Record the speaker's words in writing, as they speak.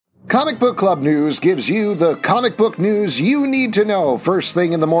Comic Book Club News gives you the comic book news you need to know first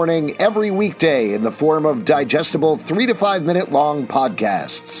thing in the morning every weekday in the form of digestible 3 to 5 minute long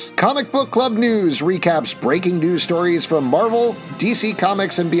podcasts. Comic Book Club News recaps breaking news stories from Marvel, DC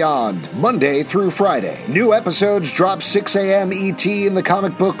Comics, and beyond, Monday through Friday. New episodes drop 6 a.m. ET in the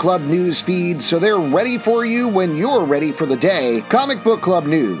Comic Book Club News feed, so they're ready for you when you're ready for the day. Comic Book Club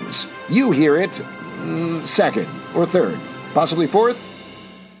News. You hear it second or third, possibly fourth.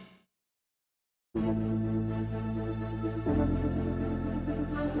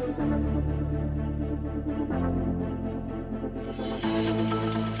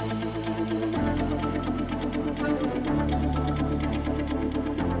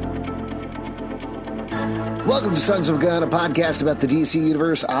 Welcome to Sons of Gun, a podcast about the DC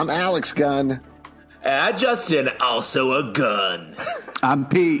Universe. I'm Alex Gunn. And Justin, also a gun. I'm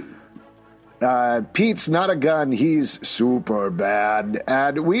Pete. Pete's not a gun, he's super bad.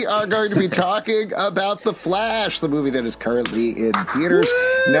 And we are going to be talking about The Flash, the movie that is currently in theaters.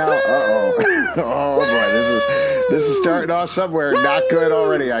 Now, oh boy, this is starting off somewhere not good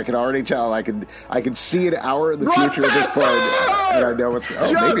already. I can already tell. I can see an hour in the future of this phone, and I know what's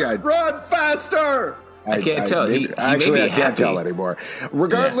going on. Run faster! I can't tell. I can't tell anymore.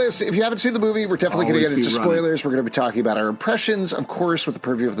 Regardless, if you haven't seen the movie, we're definitely going to get into spoilers. We're going to be talking about our impressions, of course, with the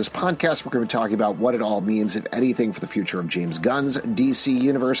preview of this podcast. We're going to be talking about what it all means, if anything, for the future of James Gunn's DC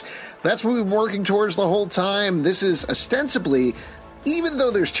Universe. That's what we've been working towards the whole time. This is ostensibly, even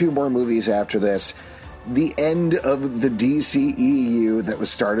though there's 2 more movies after this, the end of the DCEU that was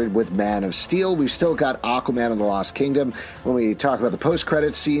started with Man of Steel. We've still got Aquaman and the Lost Kingdom. When we talk about the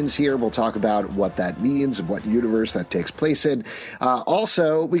post-credits scenes here, we'll talk about what that means and what universe that takes place in.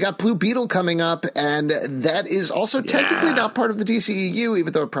 Also, we got Blue Beetle coming up, and that is also technically not part of the DCEU,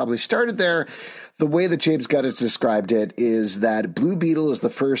 even though it probably started there. The way that James Gunn has described it is that Blue Beetle is the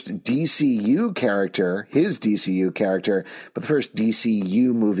first DCU character, his DCU character, but the first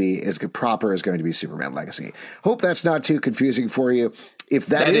DCU movie is going to be Superman Legacy. Hope that's not too confusing for you. If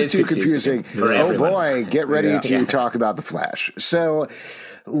that is too confusing, oh boy, get ready to talk about The Flash. So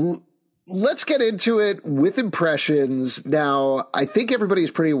let's get into it with impressions. Now, I think everybody's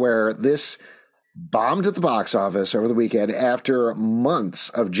pretty aware this bombed at the box office over the weekend after months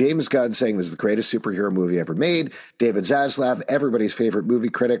of James Gunn saying this is the greatest superhero movie ever made. David Zaslav, everybody's favorite movie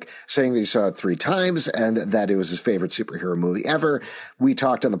critic, saying that he saw it 3 times and that it was his favorite superhero movie ever. We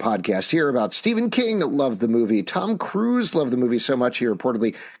talked on the podcast here about Stephen King loved the movie. Tom Cruise loved the movie so much he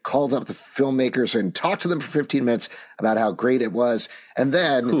reportedly called up the filmmakers and talked to them for 15 minutes about how great it was. And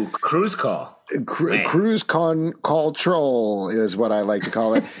then Cruise call. Cruise call troll is what I like to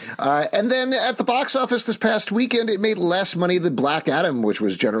call it. And then at the box office this past weekend, it made less money than Black Adam, which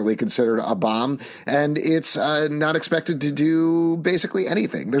was generally considered a bomb. And it's not expected to do basically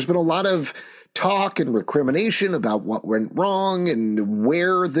anything. There's been a lot of talk and recrimination about what went wrong and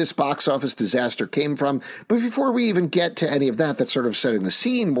where this box office disaster came from. But before we even get to any of that, that's sort of setting the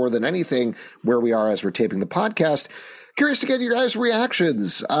scene more than anything where we are as we're taping the podcast. Curious to get your guys'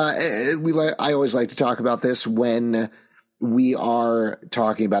 reactions. I always like to talk about this when we are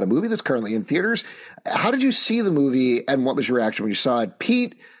talking about a movie that's currently in theaters. How did you see the movie, and what was your reaction when you saw it?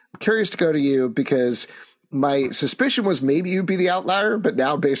 Pete, I'm curious to go to you because my suspicion was maybe you'd be the outlier, but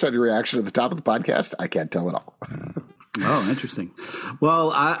now based on your reaction at the top of the podcast, I can't tell at all. Oh, interesting.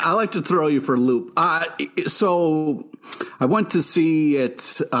 Well, I like to throw you for a loop. So I went to see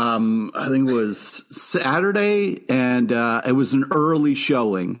it, I think it was Saturday, and it was an early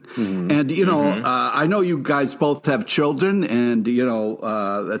showing. Mm-hmm. And, I know you guys both have children, and,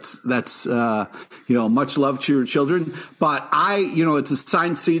 that's much love to your children. But it's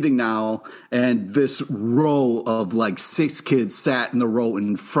assigned seating now, and this row of like 6 kids sat in the row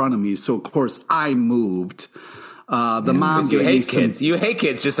in front of me. So, of course, I moved. The mom gave me some... kids. You hate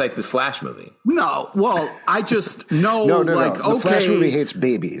kids just like the Flash movie. No, well, I just know, no. The Flash movie hates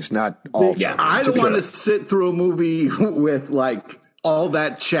babies, not all children. I don't want to sit through a movie with like all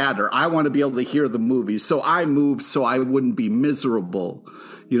that chatter. I want to be able to hear the movie. So I moved so I wouldn't be miserable.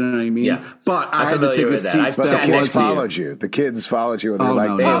 You know what I mean? Yeah. But I had to take a seat. But the kids followed you. The kids followed you, and they're like,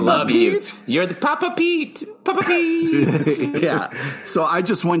 "I love you. You're the Papa Pete, Papa Pete." Yeah. So I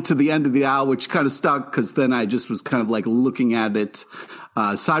just went to the end of the aisle, which kind of stuck because then I just was kind of like looking at it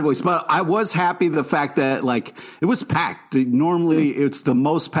sideways. But I was happy the fact that like it was packed. Normally, it's the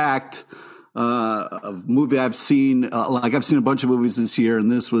most packed movie I've seen. I've seen a bunch of movies this year, and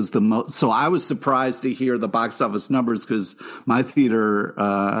this was the most. So I was surprised to hear the box office numbers because my theater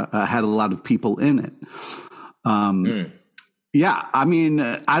had a lot of people in it. Yeah, I mean,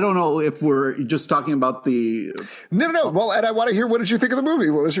 I don't know if we're just talking about the... No. Well, and I want to hear, what did you think of the movie?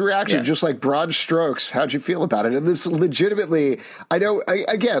 What was your reaction? Yeah. Just like broad strokes, how'd you feel about it? And this legitimately, I know,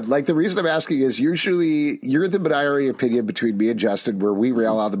 again, like the reason I'm asking is usually you're the minority opinion between me and Justin where we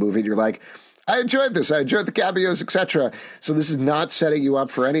rail on the movie and you're like, I enjoyed this. I enjoyed the cameos, etc. So this is not setting you up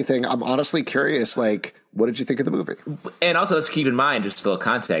for anything. I'm honestly curious, like, what did you think of the movie? And also, let's keep in mind, just a little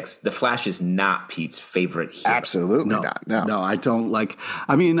context, The Flash is not Pete's favorite hero. Absolutely not. No, I don't like.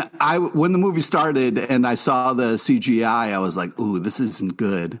 I mean, when the movie started and I saw the CGI, I was like, "Ooh, this isn't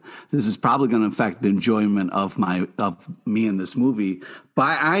good. This is probably going to affect the enjoyment of me in this movie."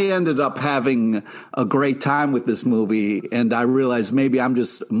 But I ended up having a great time with this movie, and I realized maybe I'm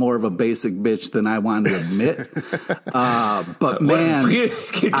just more of a basic bitch than I want to admit. But man,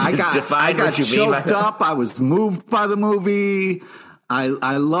 I got choked up. I was moved by the movie.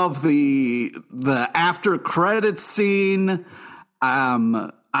 I love the after credits scene.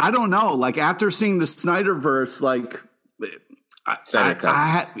 I don't know. Like after seeing the Snyderverse, like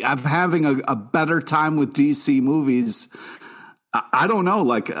I'm having a better time with DC movies. I don't know.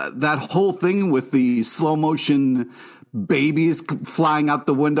 Like that whole thing with the slow motion babies flying out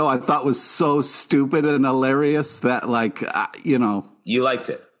the window, I thought was so stupid and hilarious that You liked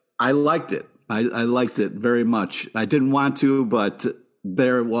it. I liked it. I liked it very much. I didn't want to, but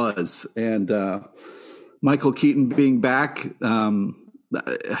there it was. And Michael Keaton being back,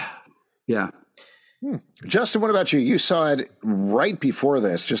 yeah. Justin, what about you? You saw it right before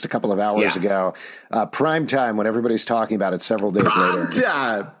this, just a couple of hours ago. Prime time, when everybody's talking about it several days later.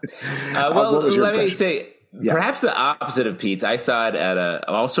 Let me say, perhaps the opposite of Pete's. I saw it at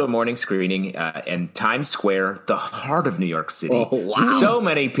also a morning screening in Times Square, the heart of New York City. Oh, wow. So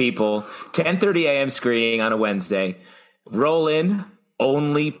many people. 10:30 a.m. screening on a Wednesday. Roll in.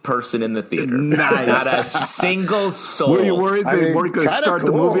 Only person in the theater. Nice. Not a single soul. Were you worried they weren't going to start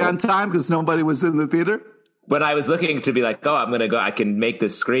the movie on time because nobody was in the theater? When I was looking to be like, I'm going to go, I can make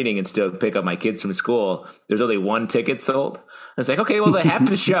this screening and still pick up my kids from school. There's only one ticket sold. I was like, okay, well, they have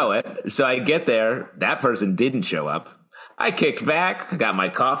to show it. So I get there. That person didn't show up. I kicked back, got my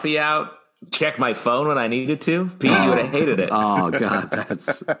coffee out, checked my phone when I needed to. Pete, you would have hated it. Oh, God,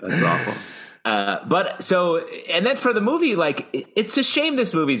 that's awful. And then for the movie, like, it's a shame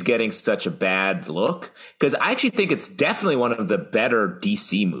this movie's getting such a bad look because I actually think it's definitely one of the better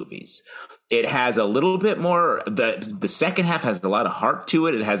DC movies. It has a little bit more, the second half has a lot of heart to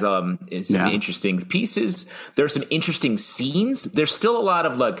it. It has some interesting pieces. There's some interesting scenes. There's still a lot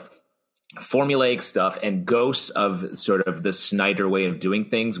of like formulaic stuff and ghosts of sort of the Snyder way of doing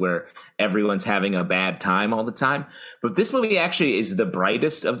things where everyone's having a bad time all the time. But this movie actually is the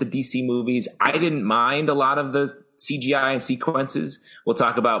brightest of the DC movies. I didn't mind a lot of the CGI and sequences. We'll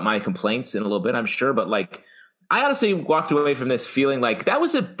talk about my complaints in a little bit, I'm sure. But like, I honestly walked away from this feeling like that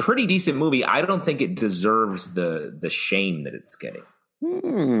was a pretty decent movie. I don't think it deserves the shame that it's getting.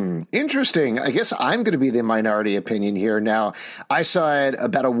 Interesting. I guess I'm going to be the minority opinion here. Now, I saw it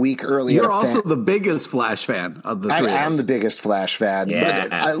about a week earlier. You're also the biggest Flash fan of the three. I am the biggest Flash fan. Yeah.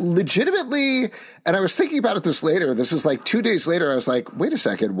 But I legitimately, and I was thinking about it this later. This was like 2 days later. I was like, wait a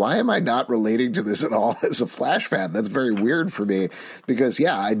second. Why am I not relating to this at all as a Flash fan? That's very weird for me because,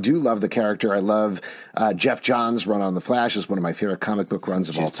 I do love the character. I love Jeff Johns' run on The Flash is one of my favorite comic book runs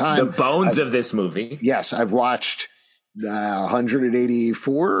of all time. The bones of this movie. Yes, I've watched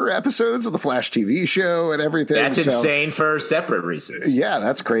 184 episodes of the Flash TV show and everything. That's insane for separate reasons. Yeah,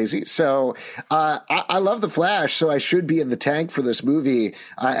 that's crazy. So I love the Flash, so I should be in the tank for this movie.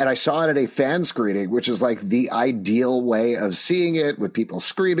 And I saw it at a fan screening, which is like the ideal way of seeing it with people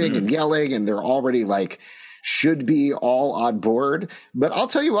screaming and yelling, and they're already like should be all on board. But I'll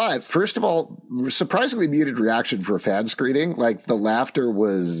tell you what, first of all, surprisingly muted reaction for a fan screening. Like the laughter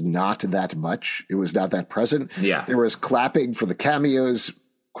was not that much. It was not that present. Yeah. There was clapping for the cameos,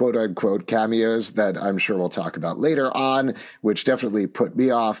 quote unquote cameos that I'm sure we'll talk about later on, which definitely put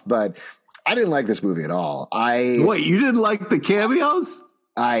me off. But I didn't like this movie at all. Wait, you didn't like the cameos?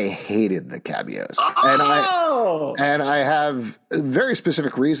 I hated the cameos. And I have very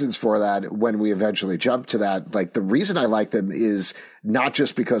specific reasons for that when we eventually jump to that. Like the reason I like them is not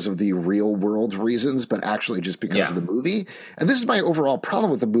just because of the real world reasons, but actually just because of the movie. And this is my overall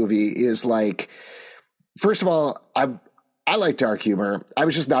problem with the movie is like, first of all, I like dark humor. I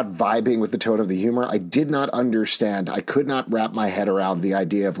was just not vibing with the tone of the humor. I did not understand. I could not wrap my head around the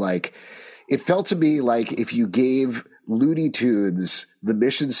idea of like, it felt to me like if you gave Looney Tunes the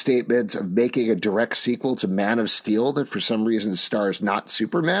mission statement of making a direct sequel to Man of Steel that for some reason stars not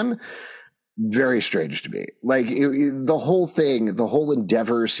Superman, very strange to me. Like the whole thing, the whole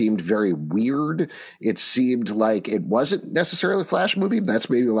endeavor seemed very weird. It seemed like it wasn't necessarily a Flash movie. That's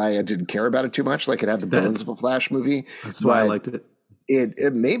maybe why I didn't care about it too much. Like it had the bones of a Flash movie. That's why I liked it.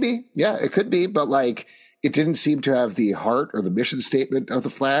 It maybe, yeah, it could be, but like it didn't seem to have the heart or the mission statement of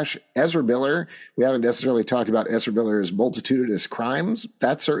the Flash. Ezra Miller, we haven't necessarily talked about Ezra Miller's multitudinous crimes.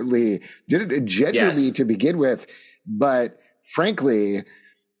 That certainly didn't engender me to begin with, but frankly,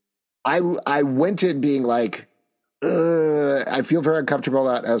 I went in being like, I feel very uncomfortable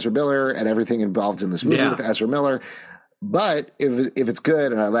about Ezra Miller and everything involved in this movie with Ezra Miller. But if it's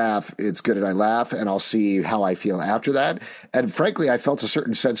good and I laugh, it's good and I laugh, and I'll see how I feel after that. And frankly, I felt a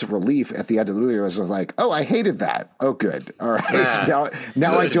certain sense of relief at the end of the movie. I was like, oh, I hated that. Oh, good. All right.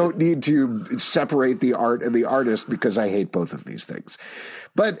 Now I don't need to separate the art and the artist because I hate both of these things.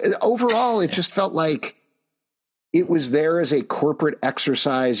 But overall, it just felt like it was there as a corporate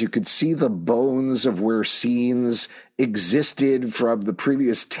exercise. You could see the bones of where scenes existed from the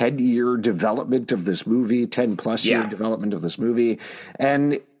previous 10-year development of this movie, 10-plus year development of this movie.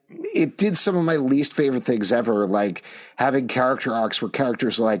 And it did some of my least favorite things ever, like having character arcs where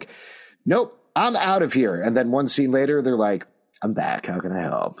characters are like, nope, I'm out of here. And then one scene later, they're like, I'm back. How can I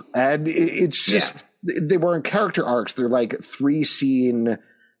help? And it's just, they weren't character arcs. They're like 3-scene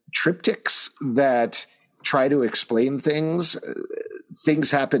triptychs that try to explain things.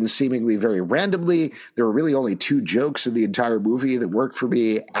 Things happen seemingly very randomly. There were really only 2 jokes in the entire movie that worked for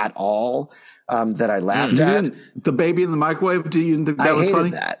me at all, that I laughed at. The baby in the microwave, do you think that was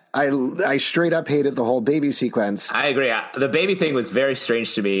funny? I hated that. I straight up hated the whole baby sequence. I agree. The baby thing was very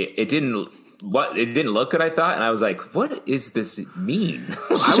strange to me. It didn't look good, I thought, and I was like, what is this mean?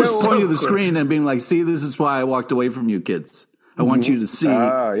 I was pointing to the screen and being like, see, this is why I walked away from you kids. I want you to see.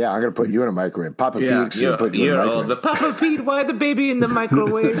 Oh, yeah, I'm going to put you in a microwave. Papa Pete's going to put you in a microwave. The Papa Pete, why the baby in the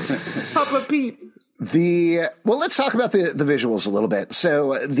microwave? Papa Pete. Well, let's talk about the visuals a little bit.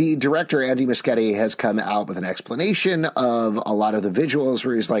 So the director, Andy Muschietti, has come out with an explanation of a lot of the visuals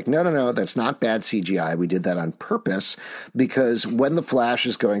where he's like, no, that's not bad CGI. We did that on purpose because when the Flash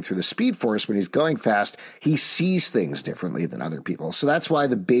is going through the Speed Force, when he's going fast, he sees things differently than other people. So that's why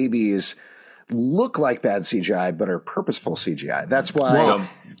the babies look like bad CGI, but are purposeful CGI. That's why. Well,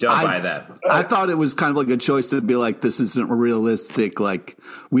 don't buy that. I thought it was kind of like a choice to be like, this isn't realistic. Like,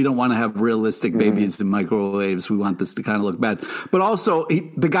 we don't want to have realistic babies in microwaves. We want this to kind of look bad. But also,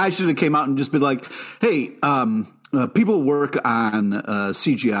 the guy should have came out and just been like, hey, people who work on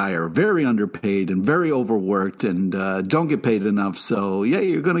CGI are very underpaid and very overworked and don't get paid enough. So, yeah,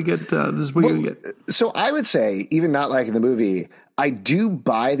 you're going to get this is what you're going to get. So I would say, even not liking the movie, I do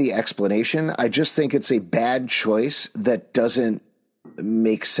buy the explanation. I just think it's a bad choice that doesn't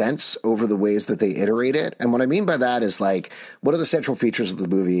make sense over the ways that they iterate it. And what I mean by that is, like, one of the central features of the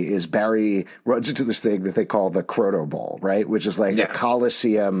movie is Barry runs into this thing that they call the Chrono Ball, right? Which is like a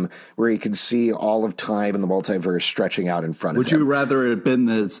coliseum where he can see all of time and the multiverse stretching out in front of him. Would you rather it have been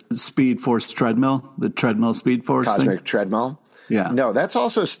the Speed Force treadmill, the treadmill Speed Force Cosmic treadmill? Yeah. No, that's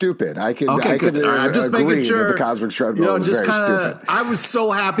also stupid. I could I'm just agree making sure that the Cosmic treadmill is very stupid. I was so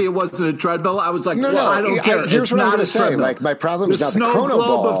happy it wasn't a treadmill. I was like, I don't care. Here's what I'm going to say. Like, my problem is not the Chrono Ball. The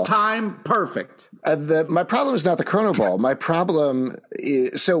snow globe of time, perfect. My problem is not the Chrono Ball. My problem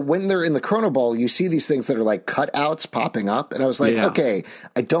is, so when they're in the Chrono Ball, you see these things that are like cutouts popping up. And I was like, okay,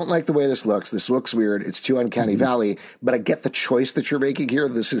 I don't like the way this looks. This looks weird. It's too Uncanny Valley, but I get the choice that you're making here.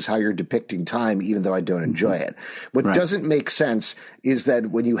 This is how you're depicting time, even though I don't enjoy it. What doesn't make sense is that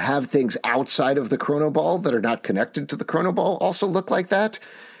when you have things outside of the Chrono Ball that are not connected to the Chrono Ball also look like that,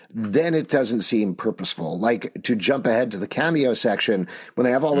 then it doesn't seem purposeful. Like, to jump ahead to the cameo section, when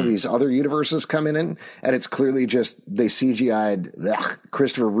they have all of these other universes coming in, and it's clearly just they CGI'd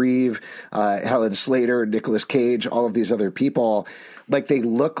Christopher Reeve, Helen Slater, Nicolas Cage, all of these other people. Like, they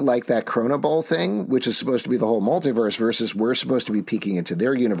look like that Chrono Ball thing, which is supposed to be the whole multiverse, versus we're supposed to be peeking into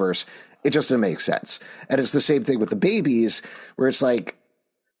their universe. It just doesn't make sense. And it's the same thing with the babies, where it's like,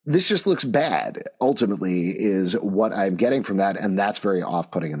 this just looks bad, ultimately, is what I'm getting from that. And that's very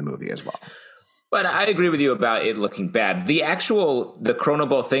off-putting in the movie as well. But I agree with you about it looking bad. The Chrono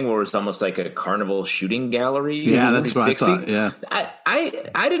Ball thing, where it's almost like a carnival shooting gallery. Yeah, that's what I thought. Yeah,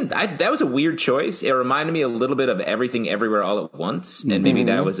 I didn't. That was a weird choice. It reminded me a little bit of Everything Everywhere All at Once, and maybe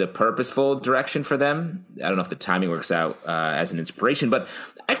that was a purposeful direction for them. I don't know if the timing works out as an inspiration, but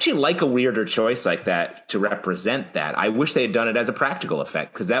I actually like a weirder choice like that to represent that. I wish they had done it as a practical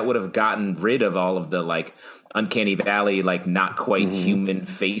effect, because that would have gotten rid of all of the like Uncanny Valley, like not quite human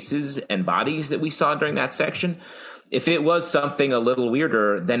faces and bodies that we saw during that section. if it was something a little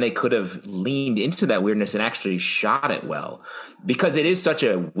weirder, then they could have leaned into that weirdness and actually shot it well, because it is such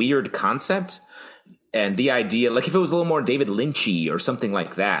a weird concept. And the idea, like if it was a little more David Lynchy or something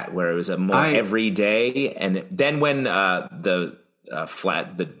like that, where it was a more everyday, and then when the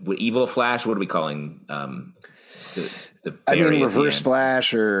evil Flash, what are we calling Reverse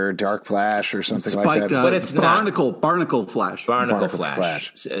Flash or Dark Flash or something like that. But it's Barnacle Flash. Barnacle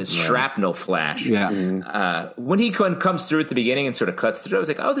Flash. Shrapnel Flash. Yeah. Mm-hmm. When he comes through at the beginning and sort of cuts through, I was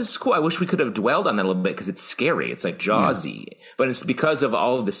like, oh, this is cool. I wish we could have dwelled on that a little bit because it's scary. It's like Jaws-y. Yeah. But it's because of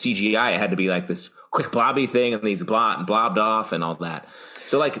all of the CGI, it had to be like this quick blobby thing and these blobbed off and all that.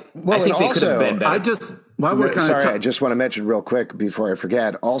 So I think they could have been better. I just want to mention real quick before I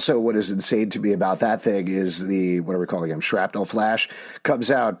forget. Also, what is insane to me about that thing is what are we calling him? Shrapnel Flash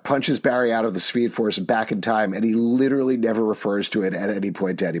comes out, punches Barry out of the Speed Force and back in time, and he literally never refers to it at any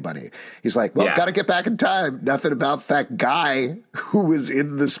point to anybody. He's like, got to get back in time. Nothing about that guy who was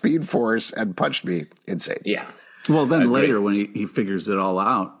in the Speed Force and punched me. Insane. Yeah. Well, then later when he figures it all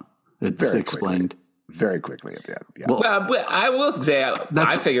out, it's explained. Very quickly at the end. Yeah. Well, I will say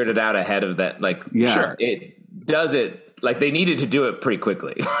I figured it out ahead of that. Sure, it does it. Like they needed to do it pretty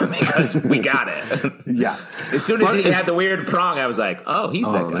quickly because we got it. Yeah. As soon as he had the weird prong, I was like, "Oh,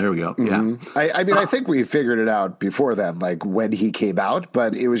 he's that guy." There we go. Mm-hmm. Yeah. I think we figured it out before then, like when he came out.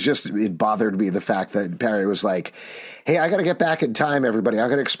 But it bothered me the fact that Barry was like, "Hey, I got to get back in time, everybody. I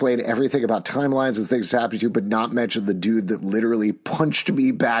got to explain everything about timelines and things that happened to you, but not mention the dude that literally punched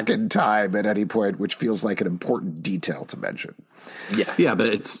me back in time at any point," which feels like an important detail to mention. Yeah. Yeah, but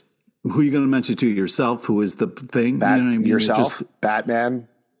it's who are you going to mention to yourself? Who is the thing? You know what I mean? Yourself, Batman,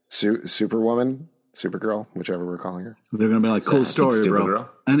 Superwoman, Supergirl, whichever we're calling her. They're going to be like, cool story, bro. Girl.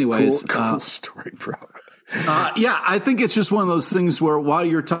 Anyways. Cool story, bro. I think it's just one of those things where while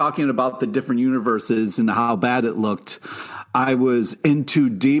you're talking about the different universes and how bad it looked, I was in too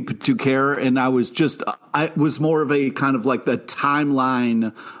deep to care. And I was more of a kind of like the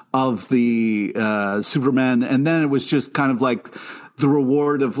timeline of the Superman. And then it was just kind of like the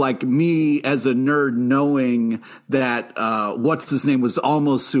reward of like me as a nerd knowing that what's his name was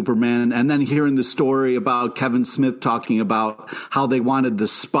almost Superman, and then hearing the story about Kevin Smith talking about how they wanted the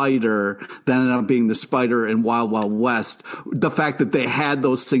Spider that ended up being the Spider in Wild Wild West. The fact that they had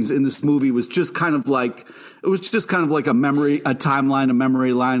those things in this movie was just kind of like a timeline, a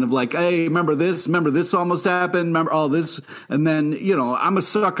memory line of like, hey, remember this almost happened, remember all this, and then I'm a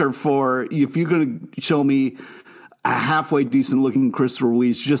sucker for if you're going to show me a halfway decent looking Christopher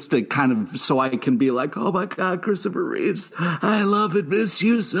Reeves just to kind of so I can be like, oh my God, Christopher Reeves, I love and miss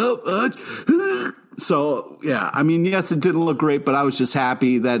you so much. So yeah, I mean, yes, it didn't look great, but I was just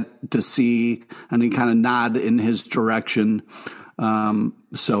happy to see any kind of nod in his direction.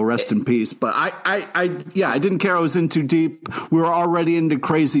 So rest in peace. But I didn't care. I was in too deep. We were already into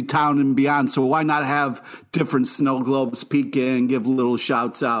Crazy Town and beyond. So why not have different snow globes peek in, give little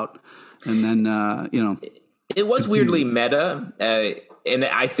shouts out, and then It was weirdly meta, and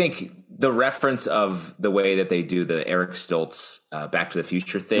I think the reference of the way that they do the Eric Stoltz Back to the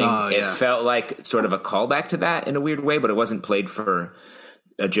Future thing, it felt like sort of a callback to that in a weird way, but it wasn't played for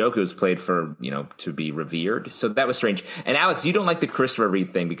a joke. It was played for, to be revered. So that was strange. And Alex, you don't like the Christopher Reeve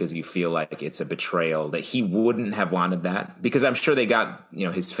thing because you feel like it's a betrayal, that he wouldn't have wanted that, because I'm sure they got,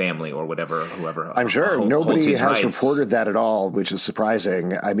 his family or whoever. I'm sure nobody has reported that at all, which is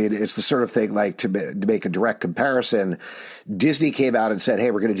surprising. I mean, it's the sort of thing like to make a direct comparison. Disney came out and said,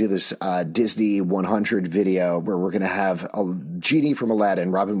 hey, we're going to do this Disney 100 video where we're going to have a Genie from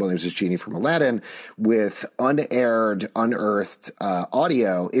Aladdin, Robin Williams is Genie from Aladdin, with unaired, unearthed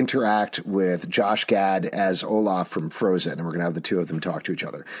audio interact with Josh Gad as Olaf from Frozen, and we're going to have the two of them talk to each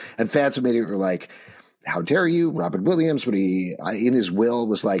other. And fans immediately were like, how dare you? Robin Williams, when he in his will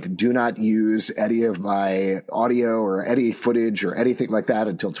was like, do not use any of my audio or any footage or anything like that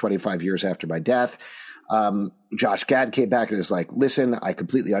until 25 years after my death. Josh Gad came back and was like, listen, I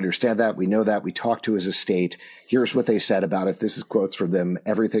completely understand that. We know that. We talked to his estate. Here's what they said about it. This is quotes from them.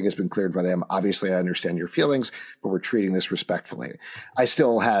 Everything has been cleared by them. Obviously, I understand your feelings, but we're treating this respectfully. I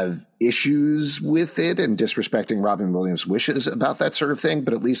still have issues with it and disrespecting Robin Williams' wishes about that sort of thing,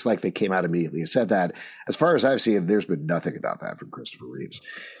 but at least like they came out immediately and said that. As far as I've seen, there's been nothing about that from Christopher Reeves.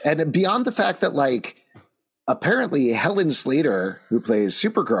 And beyond the fact that like, apparently, Helen Slater, who plays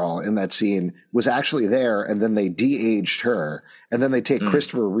Supergirl in that scene, was actually there, and then they de-aged her, and then they take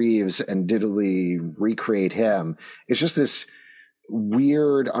Christopher Reeves and diddly recreate him. It's just this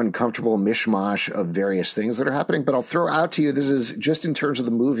weird, uncomfortable mishmash of various things that are happening. But I'll throw out to you, this is just in terms of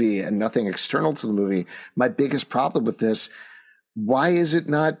the movie and nothing external to the movie. My biggest problem with this, why is it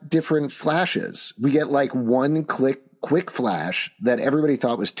not different flashes? We get like one quick flash that everybody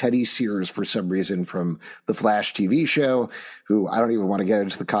thought was Teddy Sears for some reason from the Flash TV show, who I don't even want to get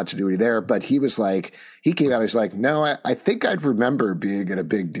into the continuity there, but he was like, he came out, he's like, no, I think I'd remember being in a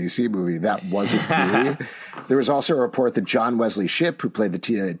big DC movie. That wasn't me. There was also a report that John Wesley Shipp, who played the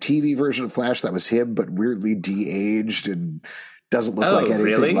TV version of Flash, that was him, but weirdly de-aged and doesn't look like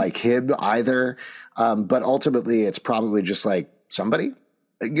anything like him either. But ultimately, it's probably just like somebody,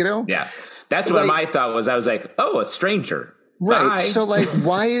 you know? Yeah. That's what my thought was. I was like, oh, a stranger. Right. Bye. So, like,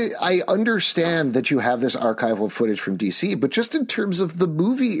 why? I understand that you have this archival footage from DC, but just in terms of the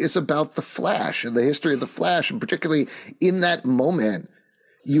movie is about the Flash and the history of the Flash, and particularly in that moment,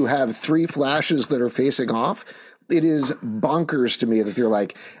 you have 3 Flashes that are facing off. It is bonkers to me that they're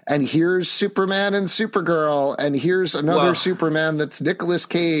like, and here's Superman and Supergirl, and here's another Superman that's Nicolas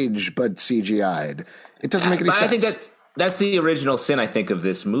Cage, but CGI'd. It doesn't make any sense. I think that's the original sin, I think, of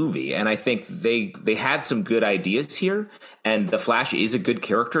this movie. And I think they had some good ideas here. And the Flash is a good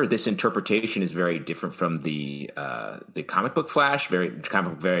character. This interpretation is very different from the comic book Flash, very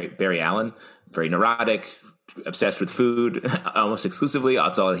Barry Allen, very neurotic, obsessed with food almost exclusively.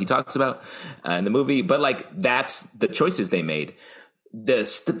 That's all he talks about in the movie. But like, that's the choices they made.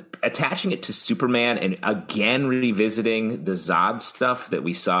 Attaching it to Superman and again revisiting the Zod stuff that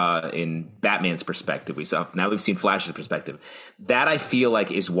we saw in Batman's perspective. Now we've seen Flash's perspective. That I feel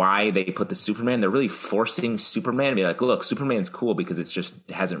like is why they put the Superman. They're really forcing Superman to be like, look, Superman's cool because it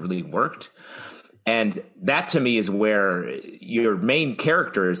hasn't really worked. And that to me is where your main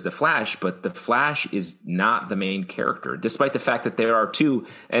character is the Flash, but the Flash is not the main character, despite the fact that there are 2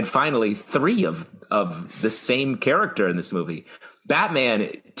 and finally 3 of the same character in this movie.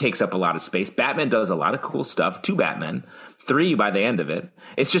 Batman takes up a lot of space. Batman does a lot of cool stuff. 2 Batmen, 3 by the end of it.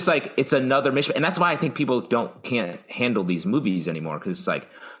 It's just like it's another mission, and that's why I think people can't handle these movies anymore, because it's like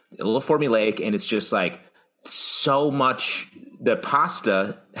a little formulaic, and it's just like so much. The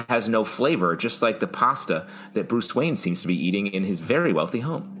pasta has no flavor, just like the pasta that Bruce Wayne seems to be eating in his very wealthy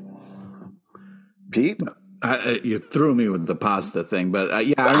home. Pete? You threw me with the pasta thing, but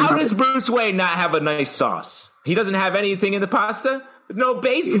yeah. How does Bruce Wayne not have a nice sauce? He doesn't have anything in the pasta? No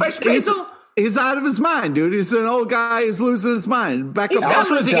base, fresh basil? He's out of his mind, dude. He's an old guy who's losing his mind. He's not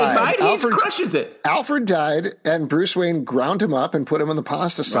losing his mind. He crushes it. Alfred died, and Bruce Wayne ground him up and put him in the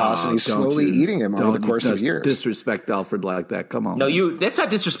pasta sauce, and he's slowly eating him over the course of years. Disrespect Alfred like that. Come on. No, that's not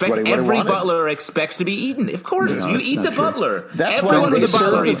disrespect. Every butler expects to be eaten. Of course. You eat the butler. That's why they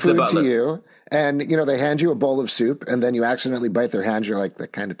serve the food to you. And, they hand you a bowl of soup, and then you accidentally bite their hand. You're like,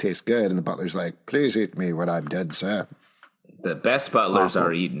 that kind of tastes good. And the butler's like, please eat me when I'm dead, sir. The best butlers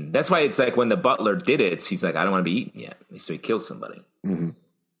are eaten. That's why it's like when the butler did it, he's like, I don't want to be eaten yet. So he kills somebody. Mm-hmm.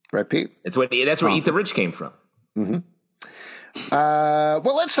 Right, Pete? That's where Eat the Rich came from. Mm-hmm.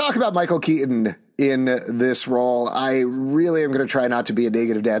 Well, let's talk about Michael Keaton in this role. I really am going to try not to be a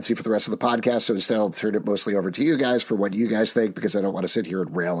negative Nancy for the rest of the podcast, so instead I'll turn it mostly over to you guys for what you guys think, because I don't want to sit here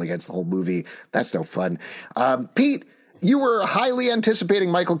and rail against the whole movie. That's no fun. Pete, you were highly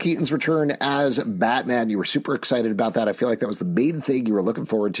anticipating Michael Keaton's return as Batman. You were super excited about that. I feel like that was the main thing you were looking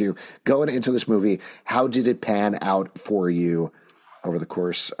forward to going into this movie. How did it pan out for you over the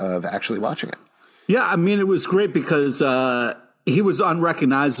course of actually watching it? Yeah, I mean, it was great because he was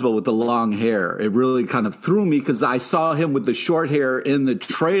unrecognizable with the long hair. It really kind of threw me because I saw him with the short hair in the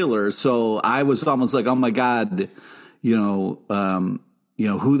trailer. So I was almost like, oh, my God, who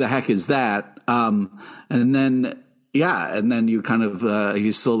the heck is that? And then you kind of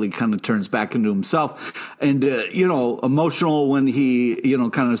he slowly kind of turns back into himself, and emotional when he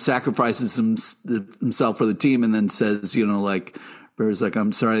kind of sacrifices himself for the team, and then says Barry's like,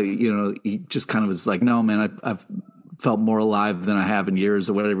 I'm sorry, he just kind of is like, no man, I've felt more alive than I have in years,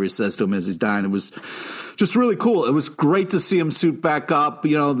 or whatever he says to him as he's dying. It was just really cool. It was great to see him suit back up.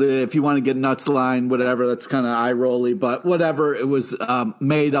 If you want to get nuts line, whatever, that's kind of eye rolly, but whatever. It was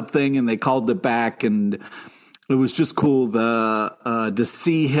made up thing, and they called it back, and it was just cool to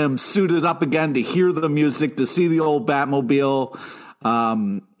see him suited up again, to hear the music, to see the old Batmobile. I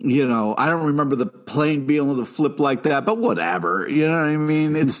don't remember the plane being able to flip like that, but whatever. You know what I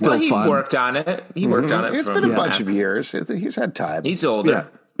mean? It's still fun. He worked on it. It's been a bunch of years. He's had time. He's older.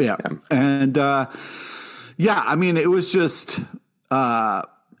 Yeah. And I mean, it was just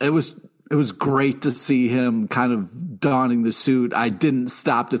it was great to see him kind of donning the suit. I didn't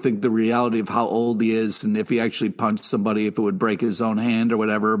stop to think the reality of how old he is, and if he actually punched somebody, if it would break his own hand or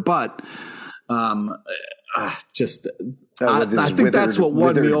whatever. But I think that's what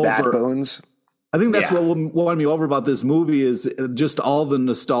won me over. Backbones. I think that's what won me over about this movie is just all the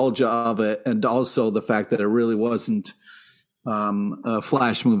nostalgia of it, and also the fact that it really wasn't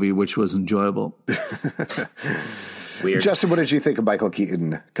Flash movie, which was enjoyable. Weird. Justin, what did you think of Michael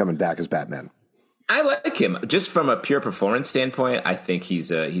Keaton coming back as Batman? I like him just from a pure performance standpoint. I think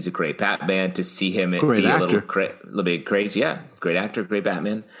he's a great Batman. To see him great be actor. a little bit crazy, yeah, great actor, great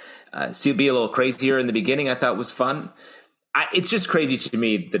Batman. See, be a little crazier in the beginning, I thought was fun. It's just crazy to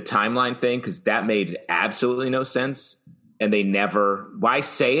me, the timeline thing, because that made absolutely no sense, and they never. Why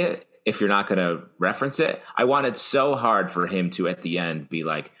say it if you're not going to reference it? I wanted so hard for him to at the end be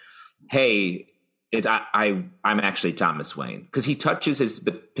like, "Hey." I'm actually Thomas Wayne, because he touches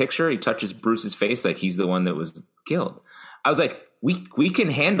the picture. He touches Bruce's face like he's the one that was killed. I was like, we can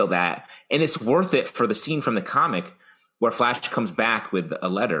handle that, and it's worth it for the scene from the comic where Flash comes back with a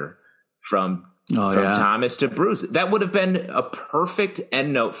letter from Thomas to Bruce. That would have been a perfect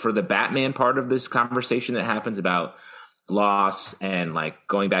end note for the Batman part of this conversation that happens about loss and like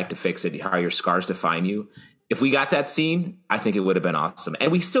going back to fix it, how your scars define you. If we got that scene, I think it would have been awesome.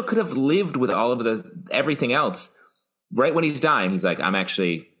 And we still could have lived with all of everything else. Right when he's dying, he's like, I'm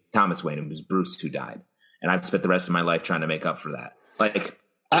actually Thomas Wayne. It was Bruce who died. And I've spent the rest of my life trying to make up for that. Like,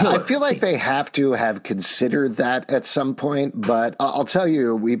 I feel like they have to have considered that at some point. But I'll tell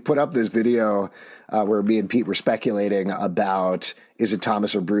you, we put up this video where me and Pete were speculating about, is it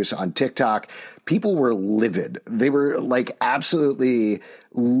Thomas or Bruce on TikTok? People were livid. They were like absolutely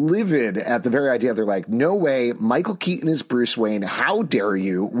livid at the very idea. They're like, no way, Michael Keaton is Bruce Wayne. How dare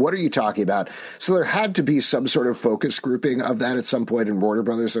you? What are you talking about? So there had to be some sort of focus grouping of that at some point in Warner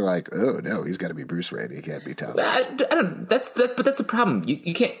Brothers. They're like, oh no, he's got to be Bruce Wayne. He can't be Thomas. But that's the problem.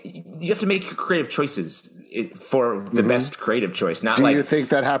 You can't. You have to make creative choices for the best creative choice. Not Do like, you think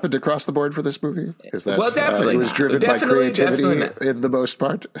that happened across the board for this movie? Is that definitely it was driven by creativity in the most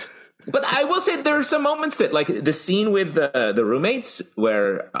part? But I will say there are some moments that, like the scene with the roommates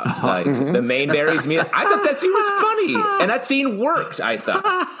where the main Barry's meet. I thought that scene was funny, and that scene worked. I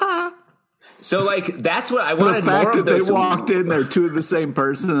thought. So, like, that's what I wanted. The fact more that of those. they walked in, they're two of the same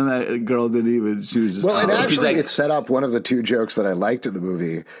person, and that girl didn't even. She was just. Well, and actually, it set up one of the two jokes that I liked in the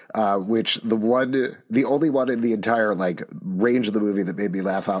movie, which the only one in the entire like range of the movie that made me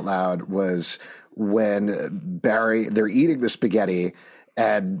laugh out loud was when they're eating the spaghetti,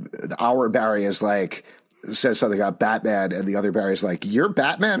 and our Barry is like. Says something about Batman, and the other Barry's like, "You're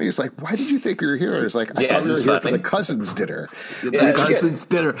Batman." He's like, "Why did you think we were here?" He's like, "I thought we were here for the cousins dinner." The cousins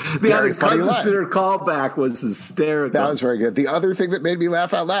dinner. The other cousins dinner callback was hysterical. That was very good. The other thing that made me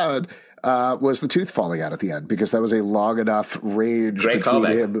laugh out loud was the tooth falling out at the end, because that was a long enough range between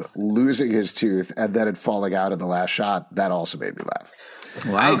him losing his tooth and then it falling out in the last shot. That also made me laugh.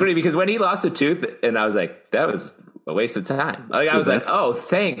 Wow. I agree, because when he lost a tooth, and I was like, that was a waste of time. Like, I was like, oh,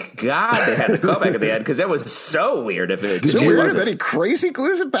 thank God they had the callback at the end, because that was so weird. If it so weird that he crazy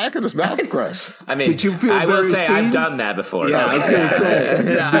glues it back in his mouth, gross. I mean, did you feel I will say I've done that before. Yeah, I was going to say.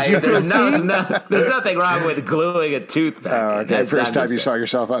 Did you feel there's nothing wrong with gluing a tooth back. Okay, first time you saw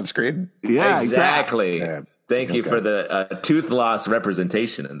yourself on screen? Yeah, exactly. Yeah. Thank you for the tooth loss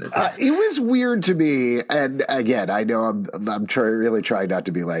representation in this. It was weird to me, and again, I know I'm really trying not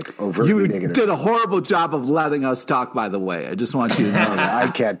to be like overtly negative. You did a horrible job of letting us talk, by the way. I just want you to know that.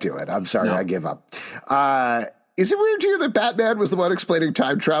 I can't do it. I'm sorry. No. I give up. Is it weird to you that Batman was the one explaining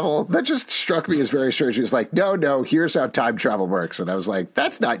time travel? That just struck me as very strange. He was like, no, here's how time travel works. And I was like,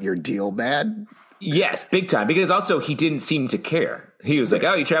 that's not your deal, man. Yes, big time. Because also he didn't seem to care. He was like,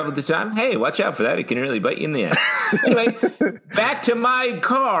 oh, you traveled through time? Hey, watch out for that. It can really bite you in the ass. Anyway, back to my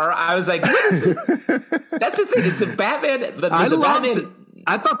car. I was like, what is it? That's the thing. Is the Batman...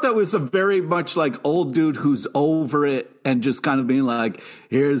 I thought that was a very much like old dude who's over it and just kind of being like,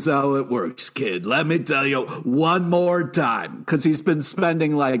 here's how it works, kid. Let me tell you one more time. Because he's been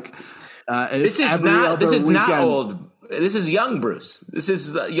spending like... This is not old. This is young Bruce. This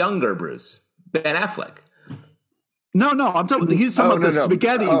is younger Bruce. Ben Affleck. No, I'm talking. He's talking about the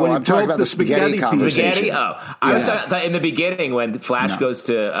spaghetti when he broke the spaghetti piece. Spaghetti. Oh, I was talking in the beginning when Flash goes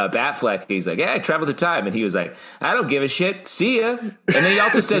to Batfleck. He's like, "Yeah, I traveled through time," and he was like, "I don't give a shit. See ya." And then he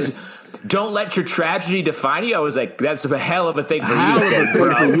also says, "Don't let your tragedy define you." I was like, "That's a hell of a thing for you to say,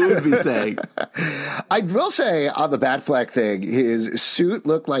 bro." You would be saying. I will say on the Batfleck thing, his suit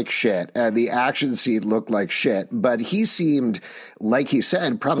looked like shit, and the action scene looked like shit. But he seemed, like he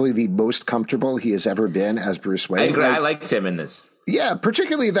said, probably the most comfortable he has ever been as Bruce Wayne. I agree. I liked him in this. Yeah,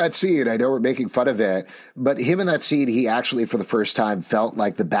 particularly that scene. I know we're making fun of it, but him in that scene, he actually, for the first time, felt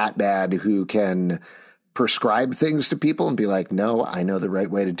like the Batman who can prescribe things to people and be like, no, I know the right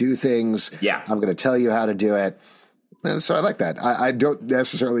way to do things. Yeah. I'm going to tell you how to do it. And so I like that. I don't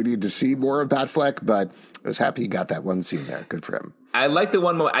necessarily need to see more of Batfleck, but I was happy he got that one scene there. Good for him. I like the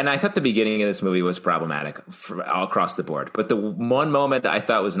one moment, and I thought the beginning of this movie was problematic all across the board. But the one moment I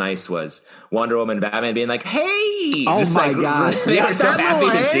thought was nice was Wonder Woman and Batman being like, "Hey!" Oh my God! They were so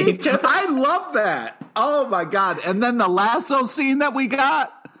happy to see each other. I love that. Oh my God! And then the lasso scene that we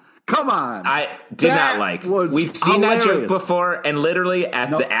got. Come on. I did not like. We've seen hilarious. that joke before, and literally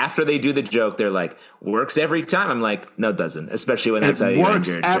after they do the joke, they're like, "Works every time." I'm like, "No, it doesn't." Especially when that's how you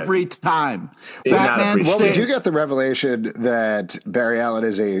works every time. Batman. Well, we do get the revelation that Barry Allen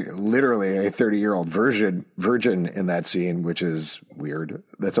is literally a 30-year-old virgin in that scene, which is weird.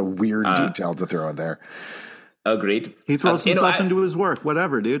 That's a weird detail to throw in there. Agreed. He throws himself into his work.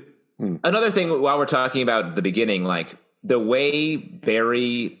 Whatever, dude. Another thing, while we're talking about the beginning, like the way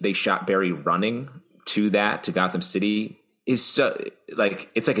they shot Barry running to Gotham City is so like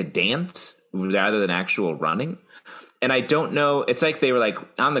it's like a dance rather than actual running. And I don't know, it's like they were like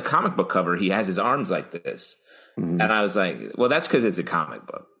on the comic book cover, he has his arms like this. Mm-hmm. And I was like, well, that's because it's a comic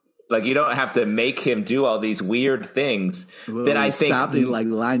book. Like, you don't have to make him do all these weird things that I think... He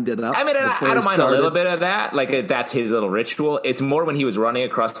lined it up. I mean, I don't mind a little bit of that. Like, that's his little ritual. It's more when he was running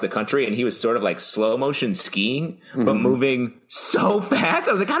across the country and he was sort of like slow motion skiing, but moving so fast.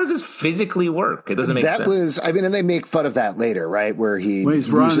 I was like, how does this physically work? It doesn't make sense. And they make fun of that later, right? Where he when he's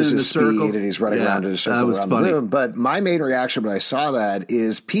running loses in his the circle. speed and he's running around in a circle around the room. But my main reaction when I saw that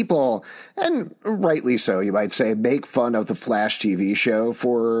is people, and rightly so, you might say, make fun of the Flash TV show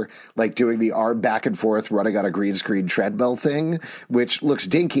for like doing the arm back and forth running on a green screen treadmill thing, which looks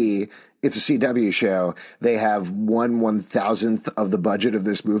dinky. It's a CW show. They have 1/1000th of the budget of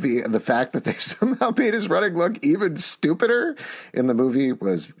this movie. And the fact that they somehow made his running look even stupider in the movie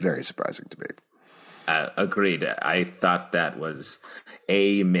was very surprising to me. Agreed. I thought that was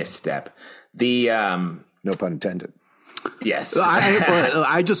a misstep. No pun intended. Yes.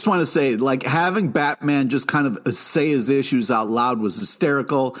 I just want to say, like, having Batman just kind of say his issues out loud was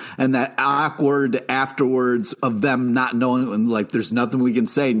hysterical, and that awkward afterwards of them not knowing, and like, there's nothing we can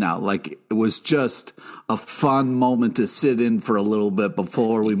say now. Like, it was just a fun moment to sit in for a little bit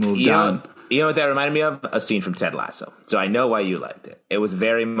before we moved on. You know what that reminded me of? A scene from Ted Lasso. So I know why you liked it. It was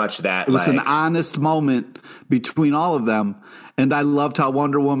very much that. It was an honest moment between all of them, and I loved how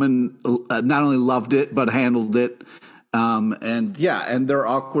Wonder Woman not only loved it, but handled it. And their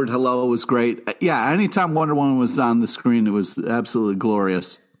awkward hello was great. Yeah, anytime Wonder Woman was on the screen, it was absolutely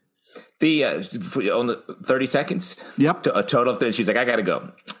glorious. The only 30 seconds. Yep. A total of 30. She's like, I gotta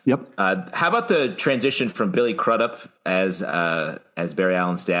go. Yep. How about the transition from Billy Crudup as Barry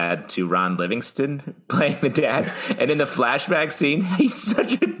Allen's dad to Ron Livingston playing the dad, and in the flashback scene, he's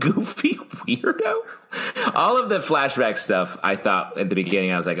such a goofy weirdo. All of the flashback stuff, I thought at the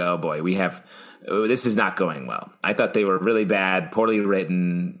beginning, I was like, oh boy, this is not going well. I thought they were really bad, poorly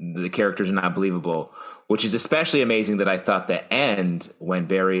written. The characters are not believable, which is especially amazing that I thought the end when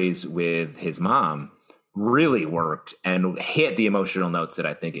Barry's with his mom really worked and hit the emotional notes that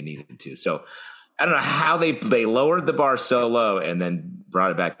I think it needed to. So I don't know how they lowered the bar so low and then brought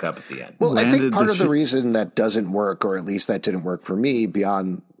it back up at the end. Well, I think part of the reason that doesn't work, or at least that didn't work for me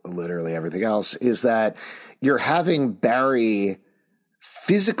beyond literally everything else, is that you're having Barry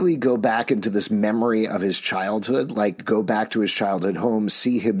physically go back into this memory of his childhood, like go back to his childhood home,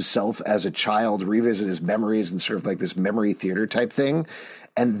 see himself as a child, revisit his memories and sort of like this memory theater type thing.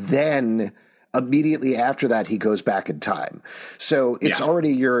 And then immediately after that, he goes back in time. So it's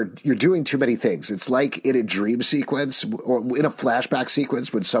already, you're doing too many things. It's like in a dream sequence or in a flashback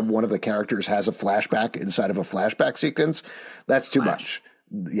sequence when one of the characters has a flashback inside of a flashback sequence. That's too much.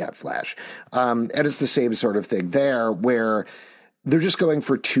 Yeah, Flash. And it's the same sort of thing there where they're just going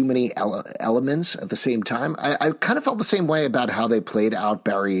for too many elements at the same time. I kind of felt the same way about how they played out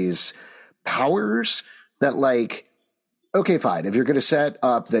Barry's powers, that like, okay, fine. If you're going to set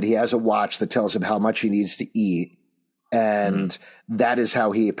up that he has a watch that tells him how much he needs to eat, and that is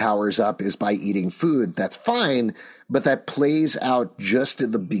how he powers up is by eating food, that's fine. But that plays out just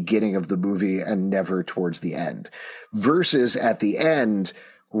in the beginning of the movie and never towards the end. Versus at the end,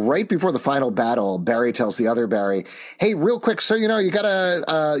 right before the final battle, Barry tells the other Barry, hey, real quick, so you know, you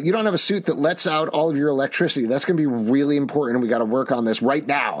don't have a suit that lets out all of your electricity. That's going to be really important. We got to work on this right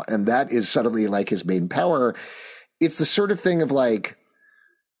now. And that is suddenly like his main power. It's the sort of thing of like,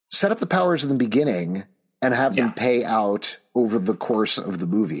 set up the powers in the beginning and have them pay out over the course of the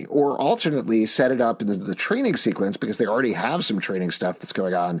movie, or alternately set it up in the training sequence because they already have some training stuff that's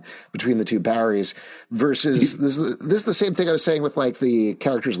going on between the two Barrys. Versus this is the same thing I was saying with like the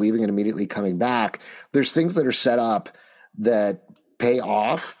characters leaving and immediately coming back. There's things that are set up that pay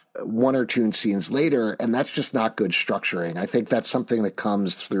off one or two scenes later, and that's just not good structuring. I think that's something that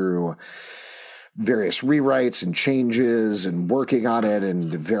comes through various rewrites and changes and working on it and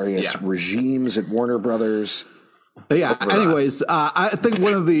various regimes at Warner Brothers. Yeah. Anyways, I think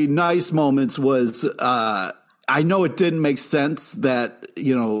one of the nice moments was I know it didn't make sense that,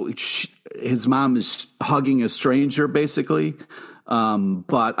 his mom is hugging a stranger, basically.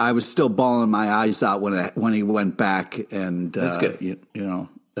 But I was still bawling my eyes out when he went back, and that's good.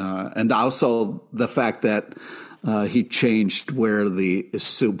 And also the fact that he changed where the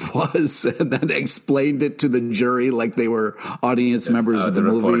soup was and then explained it to the jury like they were audience members of the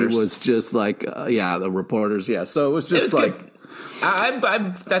movie reporters. Was just like, the reporters. Yeah. So it was just like, I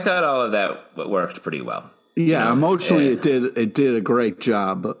thought all of that worked pretty well. Yeah. Emotionally, it did a great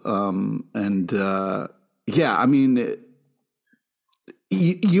job. I mean,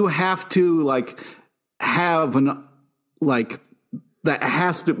 you have to have that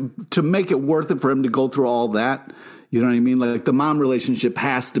has to make it worth it for him to go through all that. You know what I mean? Like the mom relationship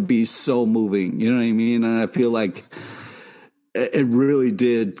has to be so moving. You know what I mean? And I feel like it really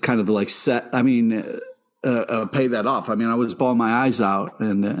did kind of pay that off. I mean, I was bawling my eyes out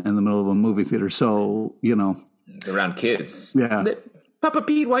in the middle of a movie theater. So, around kids. Yeah. Papa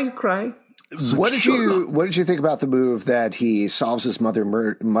Pete, why you cry? What did you think about the move that he solves his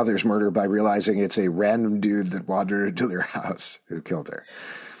mother's murder by realizing it's a random dude that wandered into their house who killed her?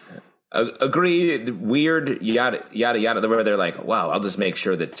 Agree. Weird. Yada yada yada. Where they're like, "Wow, I'll just make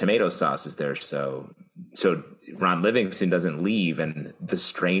sure that tomato sauce is there, so Ron Livingston doesn't leave, and the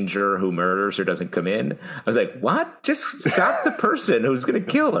stranger who murders her doesn't come in." I was like, "What? Just stop the person who's going to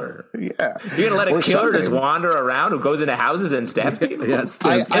kill her." Yeah, you're going to let a killer just wander around who goes into houses and stabs people? Yes.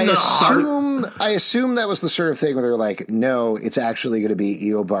 I assume that was the sort of thing where they're like, "No, it's actually going to be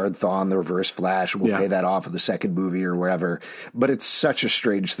Eobard Thawne, the Reverse Flash. We'll pay that off in the second movie or whatever." But it's such a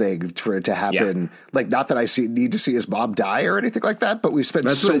strange thing for it to happen. Yeah. Like, not that I need to see his mom die or anything like that, but we spent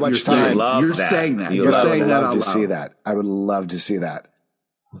so much time. You're saying that. You're saying that. I would love to see that. I would love to see that.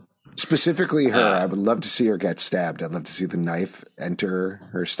 Specifically her. I would love to see her get stabbed. I'd love to see the knife enter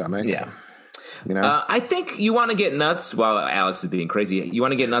her stomach. Yeah. I think You Want to Get Nuts, while Alex is being crazy, You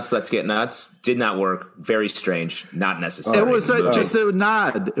Want to Get Nuts, Let's Get Nuts, did not work. Very strange. Not necessary. It was just a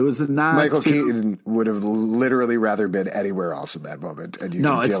nod. It was a nod. Michael Keaton would have literally rather been anywhere else in that moment. And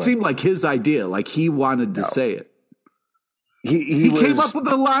it seemed like his idea. Like he wanted to say it. He came up with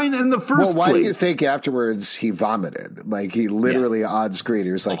the line in the first place. Why do you think afterwards he vomited? Like, he literally on screen,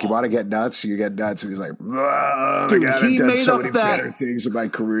 he was like, "You want to get nuts? You get nuts." And he's like, Dude, I've done so many better things in my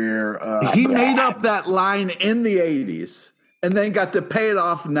career. He made up that line in the 80s and then got to pay it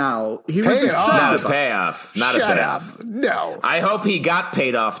off now. He was excited. Not a payoff. Not Shut a payoff. Up. No. I hope he got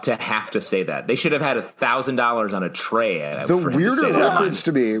paid off to have to say that. They should have had $1,000 on a tray. The weirder reference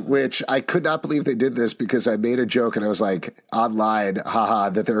to me, which I could not believe they did this because I made a joke and I was like, online, haha,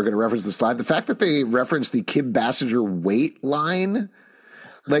 that they were going to reference this line. The fact that they referenced the Kim Basinger weight line.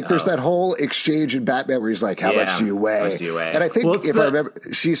 Like, there's that whole exchange in Batman where he's like, how much do you weigh? How much do you weigh? And I think, I remember,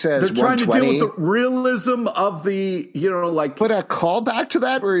 she says they're trying 120. to deal with the realism of the, But a callback to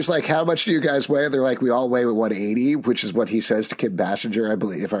that where he's like, how much do you guys weigh? And they're like, we all weigh 180, which is what he says to Kim Basinger, I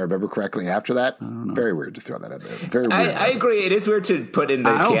believe, if I remember correctly after that. Very weird to throw that in there. Very weird. I agree. It is weird to put in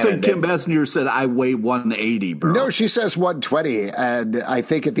the I don't think Kim Basinger said, I weigh 180, bro. No, she says 120. And I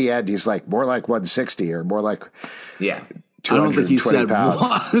think at the end, he's like, more like 160 or more like... Yeah. I don't think he said one.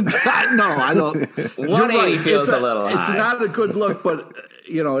 No, I don't. 180 feels a little high. It's not a good look, but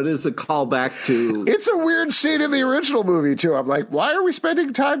it is a callback to. It's a weird scene in the original movie too. I'm like, why are we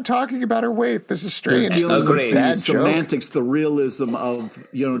spending time talking about her weight? This is strange. Dealing with the semantics, the realism of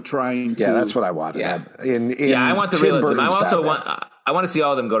trying to. Yeah, that's what I wanted. Yeah, I want the realism. I also want. I want to see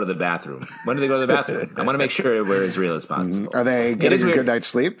all of them go to the bathroom. When do they go to the bathroom? I want to make sure we're as real as possible. Are they getting a good night's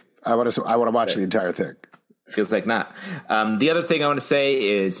sleep? I want to watch the entire thing. Feels like not. The other thing I want to say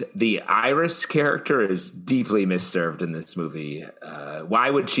is the Iris character is deeply misserved in this movie. Why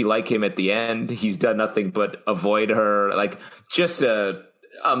would she like him at the end? He's done nothing but avoid her. Like, just a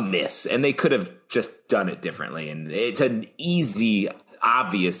miss. And they could have just done it differently. And it's an easy,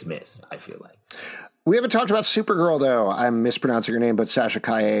 obvious miss, I feel like. We haven't talked about Supergirl, though. I'm mispronouncing her name, but Sasha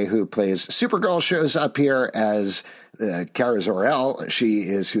Calle, who plays Supergirl, shows up here as Kara Zor-El. She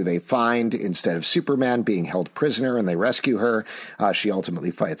is who they find instead of Superman being held prisoner, and they rescue her. She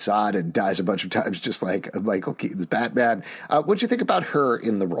ultimately fights Zod and dies a bunch of times, just like Michael Keaton's Batman. What'd you think about her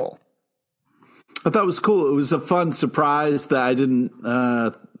in the role? I thought it was cool. It was a fun surprise that I didn't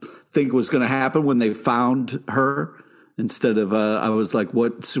think was going to happen when they found her. Instead of, I was like,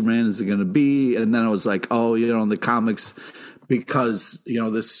 what Superman is it going to be? And then I was like, in the comics, because,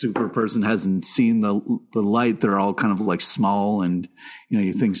 this super person hasn't seen the light, they're all kind of like small, and,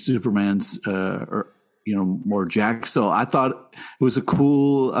 you think Superman's, more jacked. So I thought it was a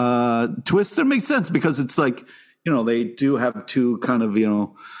cool twist that makes sense, because it's like, they do have two kind of,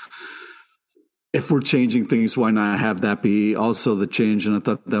 if we're changing things, why not have that be also the change? And I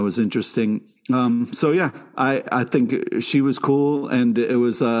thought that was interesting. So yeah, I think she was cool, and it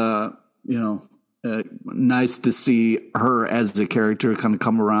was, nice to see her as a character kind of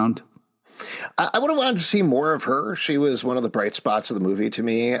come around. I would have wanted to see more of her. She was one of the bright spots of the movie to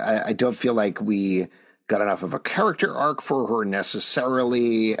me. I don't feel like we got enough of a character arc for her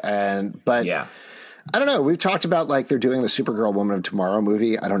necessarily. But yeah. I don't know. We've talked about like they're doing the Supergirl Woman of Tomorrow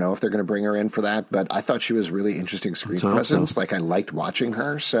movie. I don't know if they're going to bring her in for that, but I thought she was really interesting screen presence. Like I liked watching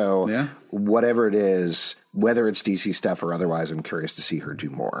her. So whatever it is, whether it's DC stuff or otherwise, I'm curious to see her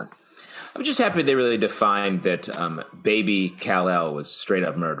do more. I'm just happy they really defined that baby Kal-El was straight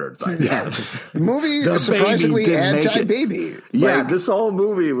up murdered by the movie is surprisingly anti-baby. Yeah, this whole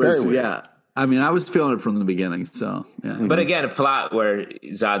movie was, I mean, I was feeling it from the beginning, so, yeah. But again, a plot where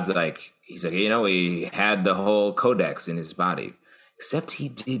Zod's like, he's like, he had the whole codex in his body, except he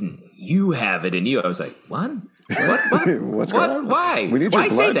didn't. You have it in you. I was like, what? What's going on? Why? Why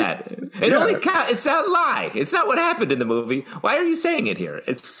say that? It's not a lie. It's not what happened in the movie. Why are you saying it here?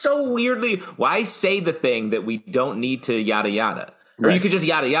 It's so weirdly. Why say the thing that we don't need to yada yada? Or you could just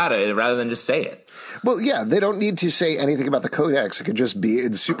yada yada it rather than just say it. Well, yeah, they don't need to say anything about the codex. It could just be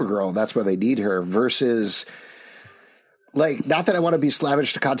in Supergirl. That's why they need her versus. Like, not that I want to be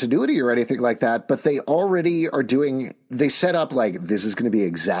slavish to continuity or anything like that, but they already are they set up like, this is going to be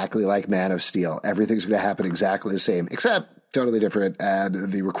exactly like Man of Steel. Everything's going to happen exactly the same, except totally different. And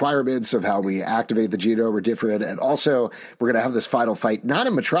the requirements of how we activate the genome are different. And also, we're going to have this final fight, not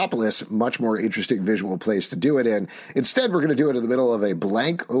in Metropolis, much more interesting visual place to do it in. Instead, we're going to do it in the middle of a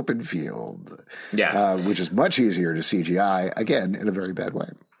blank open field, which is much easier to CGI, again, in a very bad way.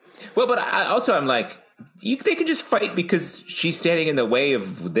 Well, but I'm like, they could just fight because she's standing in the way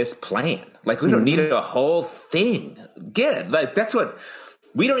of this plan. Like, we don't need a whole thing. Get it? Like, that's what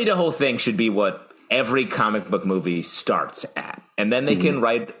we don't need. A whole thing should be what every comic book movie starts at. And then they can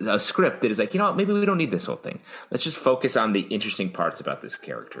write a script that is like, maybe we don't need this whole thing. Let's just focus on the interesting parts about this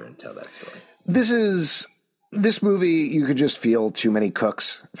character and tell that story. This movie, you could just feel too many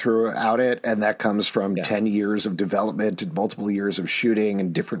cooks throughout it, and that comes from 10 years of development and multiple years of shooting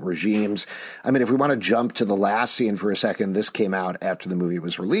and different regimes. I mean, if we want to jump to the last scene for a second, this came out after the movie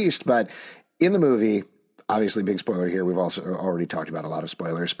was released, but in the movie, obviously big spoiler here, we've also already talked about a lot of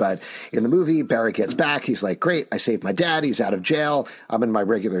spoilers, but in the movie, Barry gets back, he's like, great, I saved my dad, he's out of jail, I'm in my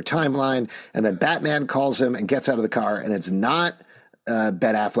regular timeline, and then Batman calls him and gets out of the car, and it's not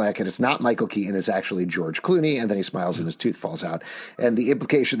Ben Affleck, and it's not Michael Keaton, it's actually George Clooney, and then he smiles and his tooth falls out. And the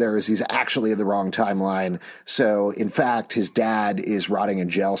implication there is he's actually in the wrong timeline. So, in fact, his dad is rotting in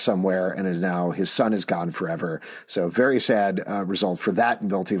jail somewhere, and is now his son is gone forever. So, very sad result for that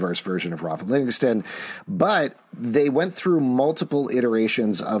multiverse version of Robert Livingston. But they went through multiple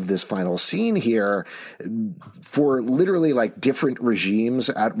iterations of this final scene here for literally like different regimes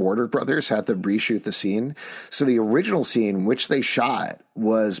at Warner Brothers had them reshoot the scene. So the original scene, which they shot,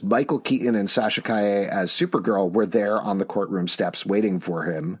 was Michael Keaton and Sasha Calle as Supergirl were there on the courtroom steps waiting for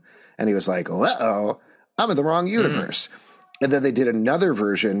him. And he was like, uh-oh, I'm in the wrong universe. And then they did another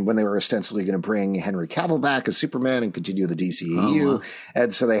version when they were ostensibly going to bring Henry Cavill back as Superman and continue the DCEU.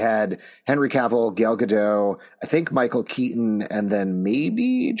 And so they had Henry Cavill, Gal Gadot, I think Michael Keaton, and then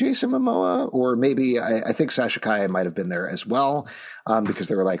maybe Jason Momoa, or maybe I think Sasha Calle might have been there as well, because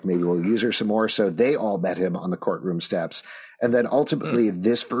they were like, maybe we'll use her some more. So they all met him on the courtroom steps. And then ultimately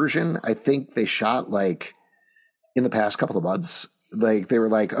this version, I think they shot like in the past couple of months. Like they were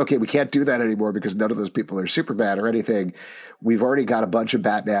like, okay, we can't do that anymore because none of those people are Superman or anything. We've already got a bunch of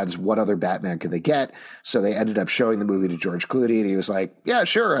Batmans. What other Batman can they get? So they ended up showing the movie to George Clooney, and he was like, yeah,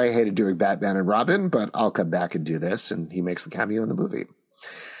 sure, I hated doing Batman and Robin, but I'll come back and do this. And he makes the cameo in the movie.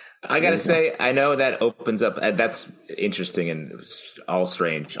 I got to say, I know that opens up. That's interesting and all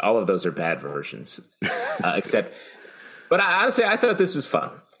strange. All of those are bad versions, but honestly, I thought this was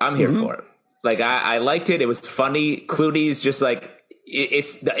fun. I'm here for it. Like, I liked it. It was funny. Clooney's just like,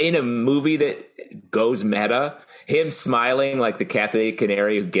 it's in a movie that goes meta. Him smiling like the Captain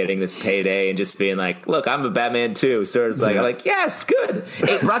Canary getting this payday and just being like, look, I'm a Batman too. So it's like, I'm like, yes, good.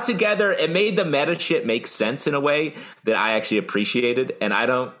 It brought together, it made the meta shit make sense in a way that I actually appreciated. And I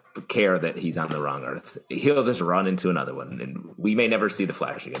don't care that he's on the wrong Earth. He'll just run into another one, and we may never see the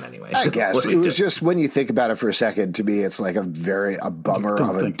Flash again anyway. I guess it was just, when you think about it for a second, to me, it's like a bummer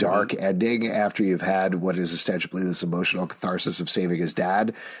of a dark ending after you've had what is ostensibly this emotional catharsis of saving his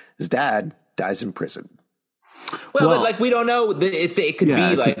dad. His dad dies in prison. Well, but like, we don't know if it could be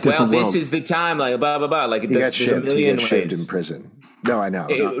like, well, this world. Is the time, like, blah, blah, blah. Like, there's a million ways. Shipped in prison. No, I know.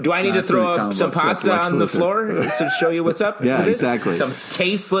 Do I need to throw some pasta on the floor to show you what's up? Yeah, exactly. Some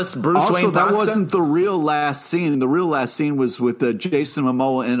tasteless Bruce Wayne pasta? Also, that wasn't the real last scene. The real last scene was with Jason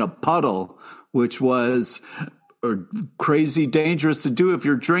Momoa in a puddle, which was crazy dangerous to do if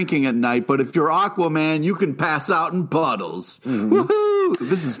you're drinking at night. But if you're Aquaman, you can pass out in puddles. Mm-hmm. Woohoo!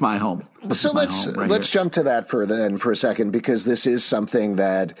 This is my home. So let's jump to that for a second, because this is something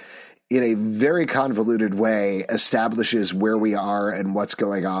that, in a very convoluted way, establishes where we are and what's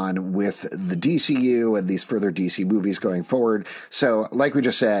going on with the DCU and these further DC movies going forward. So, like we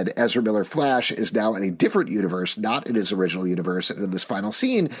just said, Ezra Miller Flash is now in a different universe, not in his original universe. And in this final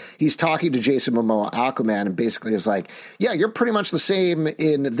scene, he's talking to Jason Momoa, Aquaman, and basically is like, yeah, you're pretty much the same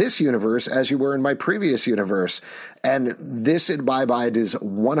in this universe as you were in my previous universe. And this, in my mind, is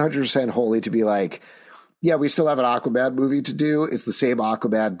 100% wholly to be like, yeah, we still have an Aquaman movie to do. It's the same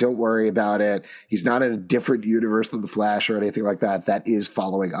Aquaman. Don't worry about it. He's not in a different universe than the Flash or anything like that. That is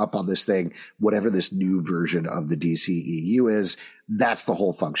following up on this thing, whatever this new version of the DCEU is. That's the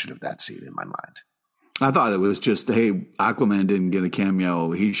whole function of that scene in my mind. I thought it was just, hey, Aquaman didn't get a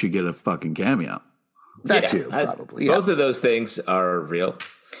cameo. He should get a fucking cameo. That too, probably. Both of those things are real.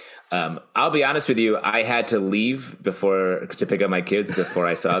 I'll be honest with you. I had to leave to pick up my kids before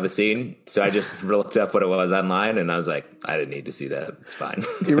I saw the scene. So I just looked up what it was online, and I was like, I didn't need to see that. It's fine.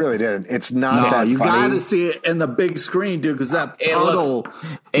 You really didn't. It's not that you funny. You got to see it in the big screen, dude, because that puddle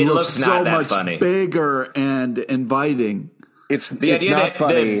looks so much funny. Bigger and inviting. It's not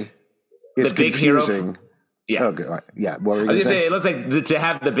funny. It's big confusing. Hero. Yeah. Oh, God. Yeah. What were you I was going to say? It looks like to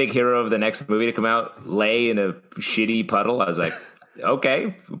have the big hero of the next movie to come out lay in a shitty puddle. I was like,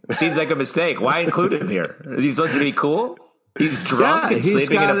 okay, seems like a mistake. Why include him here? Is he supposed to be cool? He's drunk and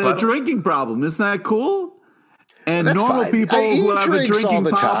sleeping in a puddle. He's got a drinking problem. Isn't that cool? And that's normal fine. people who have a drinking all the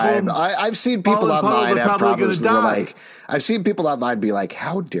problem, time. I've seen people online have problems. I've seen people online be like,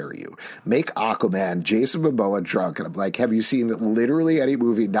 "How dare you make Aquaman Jason Momoa drunk?" And I'm like, "Have you seen literally any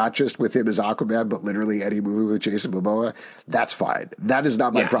movie, not just with him as Aquaman, but literally any movie with Jason Momoa?" That's fine. That is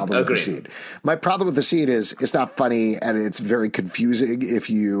not my problem with the scene. My problem with the scene is it's not funny and it's very confusing if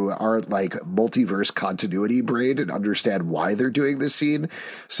you aren't like multiverse continuity brain and understand why they're doing this scene.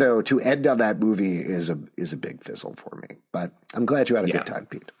 So to end on that movie is a big fizzle for me. But I'm glad you had a good time,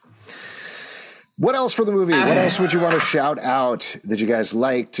 Pete. What else for the movie? What else would you want to shout out that you guys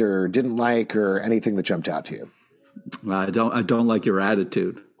liked or didn't like, or anything that jumped out to you? I don't like your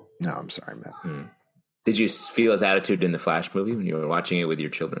attitude. No, I'm sorry, man. Did you feel his attitude in the Flash movie when you were watching it with your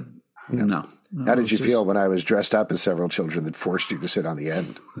children? No. How did you feel when I was dressed up as several children that forced you to sit on the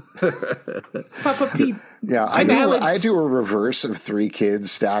end? Papa Pete. Yeah, I do a reverse of 3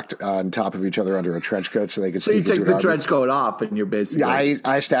 kids stacked on top of each other under a trench coat so they could. So you take the trench coat off and you're basically. Yeah,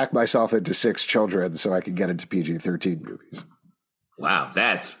 I stack myself into 6 children so I could get into PG-13 movies. Wow,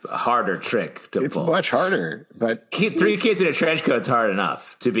 that's a harder trick to pull. It's much harder, but 3 kids in a trench coat's hard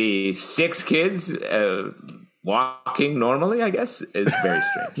enough. To be 6 kids walking normally, I guess, is very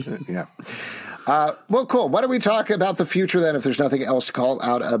strange. Yeah. Well, cool. Why don't we talk about the future then, if there's nothing else to call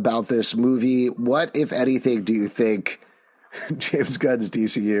out about this movie? What, if anything, do you think James Gunn's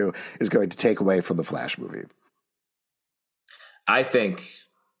DCU is going to take away from the Flash movie? I think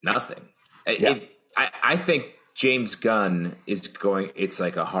nothing. Yeah. I think James Gunn is going, it's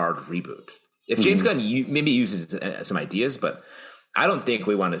like a hard reboot. If James Gunn maybe uses some ideas, but I don't think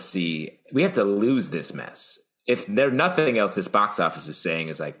we have to lose this mess. If there's nothing else this box office is saying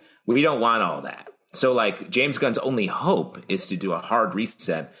is like, we don't want all that. So like James Gunn's only hope is to do a hard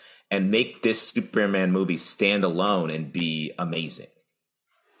reset and make this Superman movie stand alone and be amazing.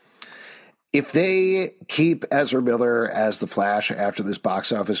 If they keep Ezra Miller as the Flash after this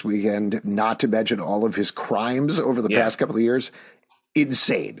box office weekend, not to mention all of his crimes over the past couple of years,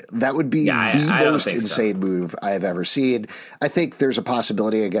 insane. That would be the most insane move I have ever seen. I think there's a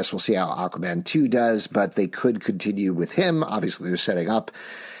possibility. I guess we'll see how Aquaman 2 does, but they could continue with him. Obviously, they're setting up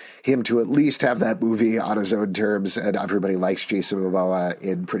him to at least have that movie on his own terms, and everybody likes Jason Momoa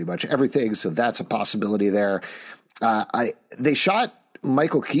in pretty much everything, so that's a possibility there. They shot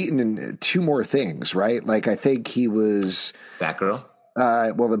Michael Keaton in 2 more things, right? Like, I think he was Batgirl.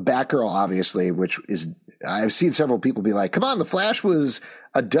 Well, the Batgirl, obviously, which is, I've seen several people be like, come on, the Flash was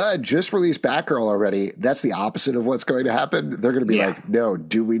a dud just released Batgirl already. That's the opposite of what's going to happen. They're going to be like, no,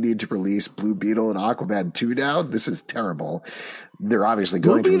 do we need to release Blue Beetle and Aquaman 2 now? This is terrible. They're obviously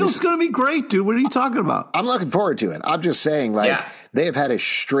going Blue Beetle's going to be great, dude. What are you talking about? I'm looking forward to it. I'm just saying, they have had a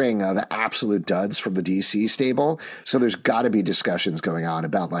string of absolute duds from the DC stable. So there's got to be discussions going on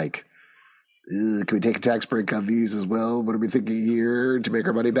about can we take a tax break on these as well? What are we thinking here to make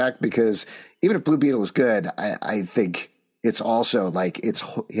our money back? Because even if Blue Beetle is good, I think it's also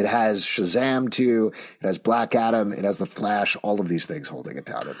it has Shazam 2, it has Black Adam, it has The Flash, all of these things holding it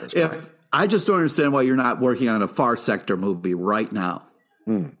down at this point. I just don't understand why you're not working on a Far Sector movie right now.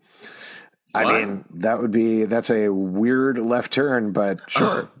 I mean, that's a weird left turn, but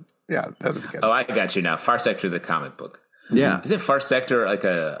sure. Yeah, that would be good. Oh, I got you now. Far Sector, the comic book. Yeah. Is it Far Sector like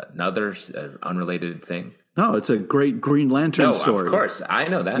another unrelated thing? No, it's a great Green Lantern story. Of course. I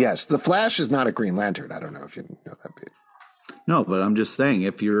know that. Yes, The Flash is not a Green Lantern. I don't know if you know that. No, but I'm just saying,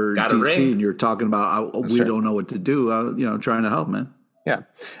 if you're DC and you're talking about we don't know what to do, trying to help, man. Yeah.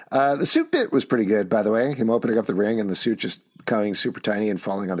 The suit bit was pretty good, by the way. Him opening up the ring and the suit just becoming super tiny and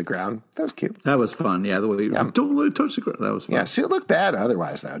falling on the ground. That was cute. That was fun. Yeah, the way don't let it touch the ground. That was fun. Yeah, suit looked bad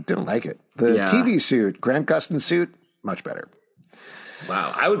otherwise, though. Didn't like it. The TV suit, Grant Gustin's suit, much better.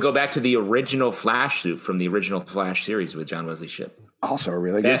 Wow. I would go back to the original Flash suit from the original Flash series with John Wesley Shipp. Also a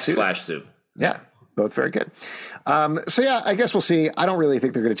really good suit. Best Flash suit. Yeah. Both very good. I guess we'll see. I don't really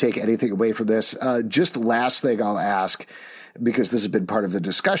think they're going to take anything away from this. Just last thing I'll ask, because this has been part of the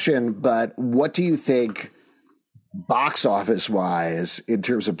discussion, but what do you think box office wise in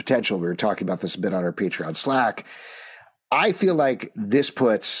terms of potential? We were talking about this a bit on our Patreon Slack. I feel like this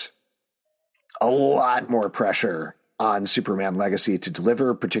puts a lot more pressure on Superman Legacy to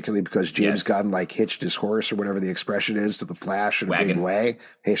deliver, particularly because James Gunn hitched his horse or whatever the expression is to the Flash in a big way.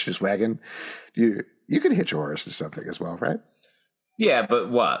 Hitched his wagon. You can hitch a horse to something as well, right? Yeah, but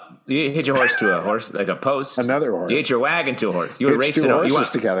what? You hitch your horse to a horse, like a post. Another horse. You hitch your wagon to a horse. You hitch two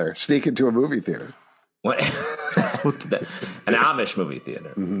horses together. Sneak into a movie theater. What? An Amish movie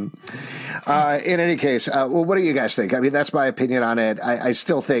theater. Mm-hmm. In any case, what do you guys think? I mean, that's my opinion on it. I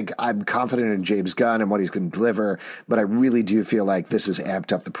still think I'm confident in James Gunn and what he's going to deliver, but I really do feel like this has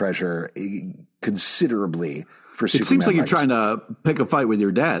amped up the pressure considerably for Superman. It seems like you're trying to pick a fight with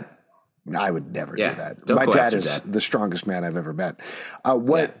your dad. I would never do that. My dad is the strongest man I've ever met.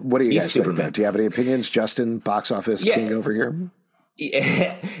 What do you guys think, though? Do you have any opinions? Justin, box office king over here?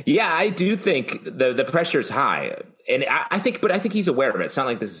 Yeah, I do think the pressure is high, and I think he's aware of it. It's not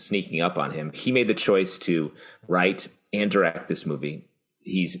like this is sneaking up on him. He made the choice to write and direct this movie.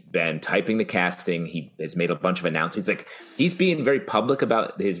 He's been typing the casting. He has made a bunch of announcements. He's being very public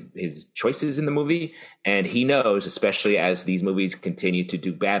about his choices in the movie, and he knows, especially as these movies continue to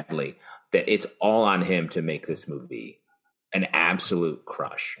do badly, that it's all on him to make this movie an absolute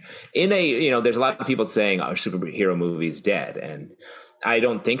crush. There's a lot of people saying our superhero movie is dead, and I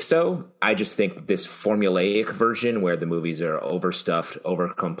don't think so. I just think this formulaic version where the movies are overstuffed,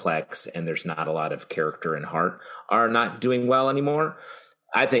 overcomplex, and there's not a lot of character and heart are not doing well anymore.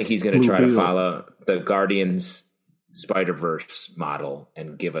 I think he's going to try to follow the Guardians Spider-Verse model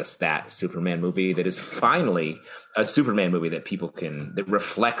and give us that Superman movie that is finally a Superman movie that that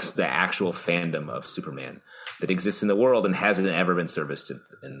reflects the actual fandom of Superman that exists in the world and hasn't ever been serviced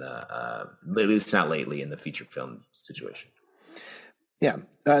in the at least not lately in the feature film situation. Yeah.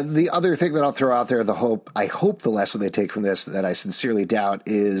 The other thing that I'll throw out there, I hope the lesson they take from this that I sincerely doubt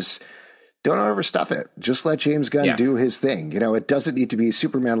is don't overstuff it. Just let James Gunn do his thing. It doesn't need to be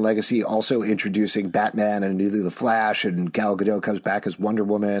Superman Legacy also introducing Batman and newly the Flash, and Gal Gadot comes back as Wonder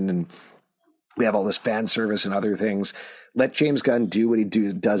Woman, and we have all this fan service and other things. Let James Gunn do what he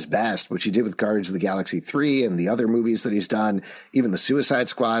does best, which he did with Guardians of the Galaxy 3 and the other movies that he's done, even the Suicide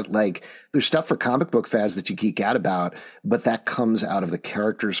Squad. There's stuff for comic book fans that you geek out about, but that comes out of the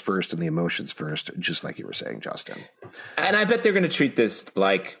characters first and the emotions first, just like you were saying, Justin. And I bet they're going to treat this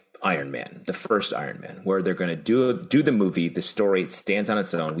like Iron Man, the first Iron Man, where they're going to do the movie, the story stands on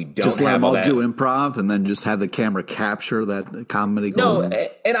its own. We don't just let them all do improv and then just have the camera capture that comedy. No,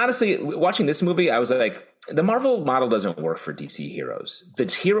 and honestly, watching this movie, I was like, the Marvel model doesn't work for DC heroes. The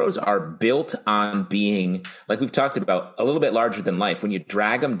heroes are built on being, like we've talked about, a little bit larger than life. When you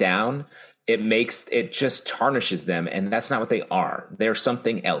drag them down, it just tarnishes them, and that's not what they are. They're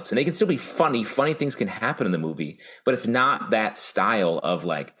something else, and they can still be funny. Funny things can happen in the movie, but it's not that style of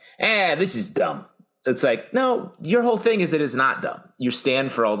this is dumb. It's no, your whole thing is that it's not dumb. You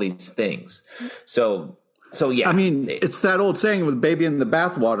stand for all these things. So yeah. I mean, it's that old saying with baby in the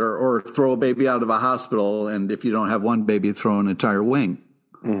bathwater, or throw a baby out of a hospital, and if you don't have one baby, throw an entire wing.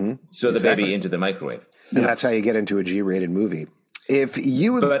 Mm-hmm. So the baby into the microwave. And that's how you get into a G-rated movie. If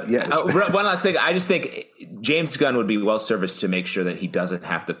you would, but yes. One last thing, I just think James Gunn would be well serviced to make sure that he doesn't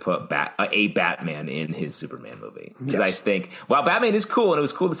have to put a Batman in his Superman movie. Because I think while Batman is cool, and it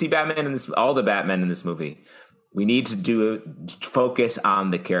was cool to see Batman in this, all the Batman in this movie, we need to focus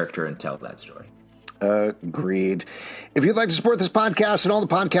on the character and tell that story. Agreed. If you'd like to support this podcast and all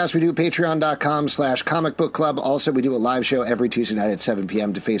the podcasts we do, patreon.com/Comic Book Club. Also, we do a live show every Tuesday night at 7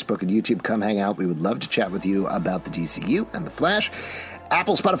 p.m. to Facebook and YouTube. Come hang out. We would love to chat with you about the DCU and the Flash.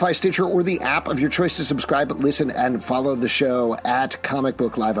 Apple, Spotify, Stitcher, or the app of your choice to subscribe, listen, and follow the show at Comic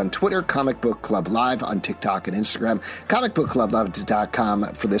Book Live on Twitter, Comic Book Club Live on TikTok and Instagram,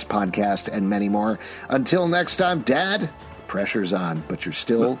 comicbookclublive.com for this podcast and many more. Until next time, Dad, pressure's on, but you're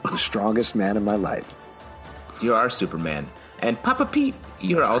still the strongest man in my life. You are Superman. And Papa Pete,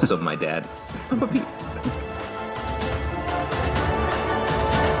 you're also my dad. Papa Pete.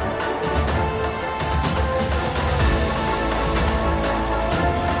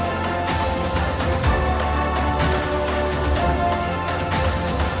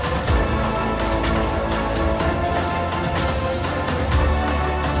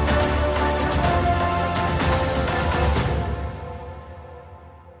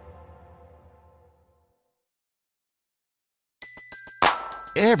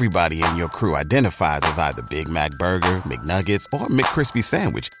 Everybody in your crew identifies as either Big Mac Burger, McNuggets, or McCrispy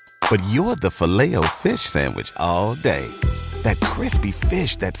Sandwich. But you're the Filet-O-Fish Sandwich all day. That crispy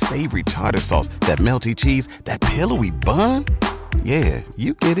fish, that savory tartar sauce, that melty cheese, that pillowy bun. Yeah,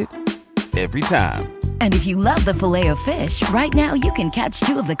 you get it. Every time. And if you love the Filet-O-Fish, right now you can catch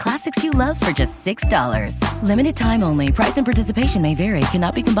 2 of the classics you love for just $6. Limited time only. Price and participation may vary.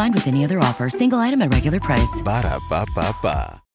 Cannot be combined with any other offer. Single item at regular price. Ba-da-ba-ba-ba.